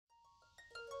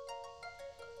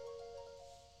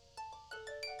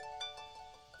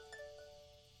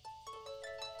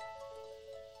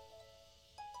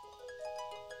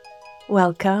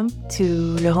Welcome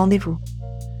to Le Rendezvous.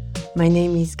 My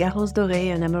name is Garance Doré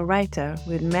and I'm a writer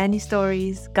with many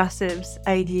stories, gossips,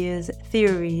 ideas,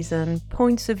 theories and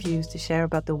points of view to share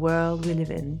about the world we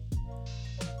live in.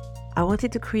 I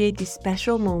wanted to create this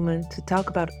special moment to talk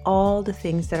about all the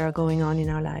things that are going on in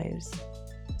our lives.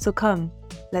 So come,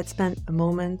 let's spend a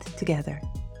moment together.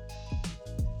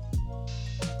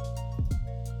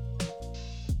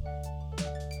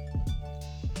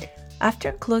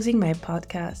 After closing my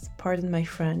podcast, Pardon My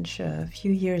French, a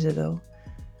few years ago,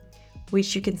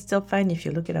 which you can still find if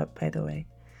you look it up, by the way,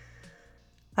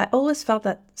 I always felt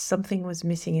that something was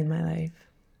missing in my life.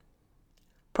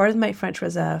 Pardon My French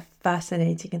was a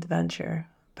fascinating adventure,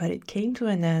 but it came to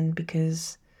an end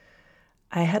because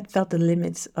I had felt the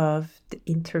limits of the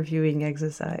interviewing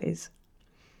exercise.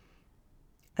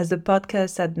 As the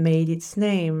podcast had made its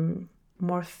name,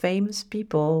 more famous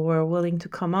people were willing to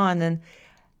come on, and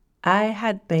I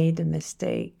had made the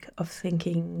mistake of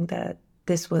thinking that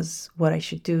this was what I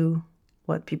should do,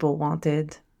 what people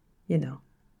wanted,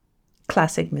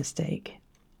 classic mistake.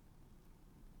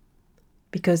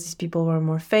 Because these people were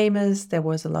more famous, there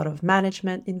was a lot of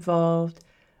management involved,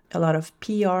 a lot of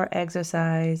PR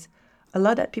exercise, a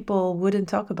lot that people wouldn't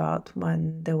talk about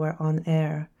when they were on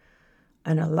air,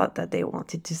 and a lot that they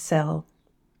wanted to sell.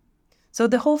 So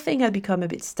the whole thing had become a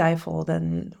bit stifled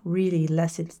and really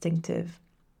less instinctive.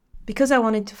 Because I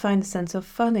wanted to find a sense of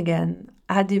fun again,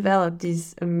 I had developed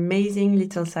this amazing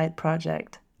little side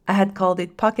project. I had called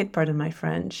it Pocket Pardon My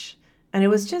French, and it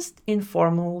was just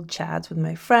informal chats with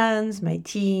my friends, my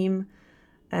team,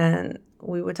 and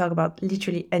we would talk about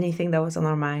literally anything that was on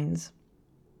our minds.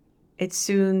 It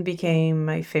soon became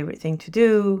my favorite thing to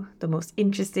do, the most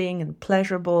interesting and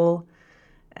pleasurable,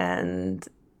 and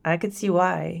I could see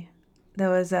why.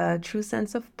 There was a true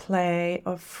sense of play,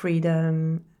 of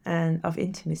freedom, and of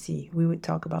intimacy. We would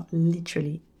talk about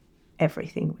literally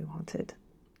everything we wanted.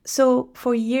 So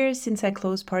for years since I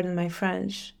closed Pardon My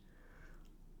French,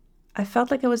 I felt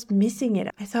like I was missing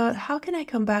it. I thought, how can I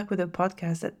come back with a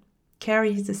podcast that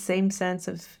carries the same sense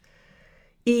of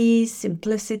ease,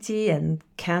 simplicity, and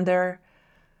candor?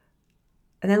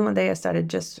 And then one day I started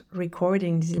just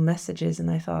recording these messages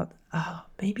and I thought,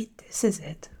 maybe this is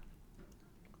it.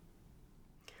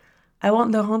 I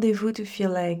want Le Rendezvous to feel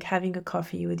like having a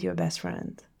coffee with your best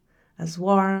friend, as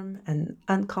warm and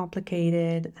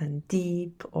uncomplicated and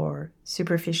deep or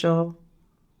superficial,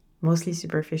 mostly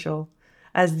superficial,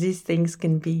 as these things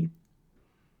can be.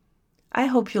 I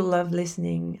hope you'll love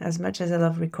listening as much as I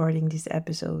love recording these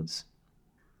episodes.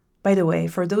 By the way,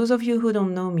 for those of you who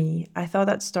don't know me, I thought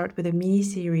I'd start with a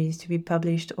mini-series to be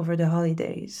published over the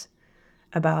holidays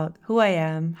about who I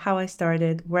am, how I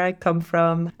started, where I come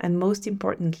from, and most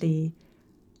importantly,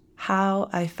 how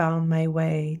I found my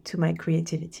way to my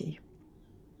creativity.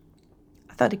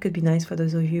 I thought it could be nice for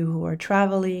those of you who are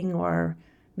traveling or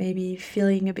maybe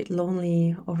feeling a bit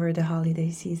lonely over the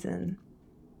holiday season.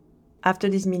 After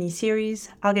this mini-series,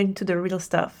 I'll get into the real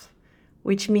stuff,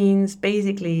 which means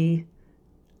basically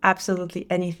absolutely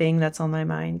anything that's on my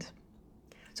mind.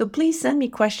 So please send me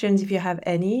questions if you have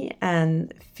any,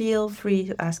 and feel free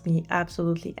to ask me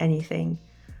absolutely anything.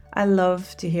 I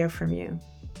love to hear from you.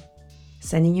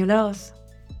 Sending you love.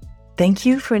 Thank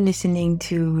you for listening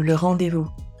to Le Rendezvous.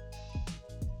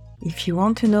 If you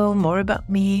want to know more about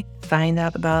me, find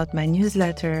out about my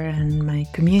newsletter and my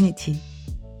community,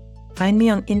 find me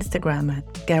on Instagram at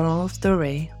Garance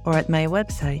Doré or at my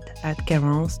website at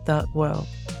garance.world.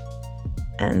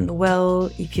 And well,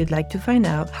 if you'd like to find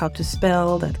out how to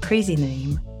spell that crazy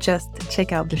name, just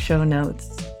check out the show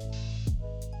notes.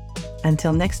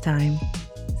 Until next time,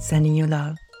 sending you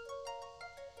love.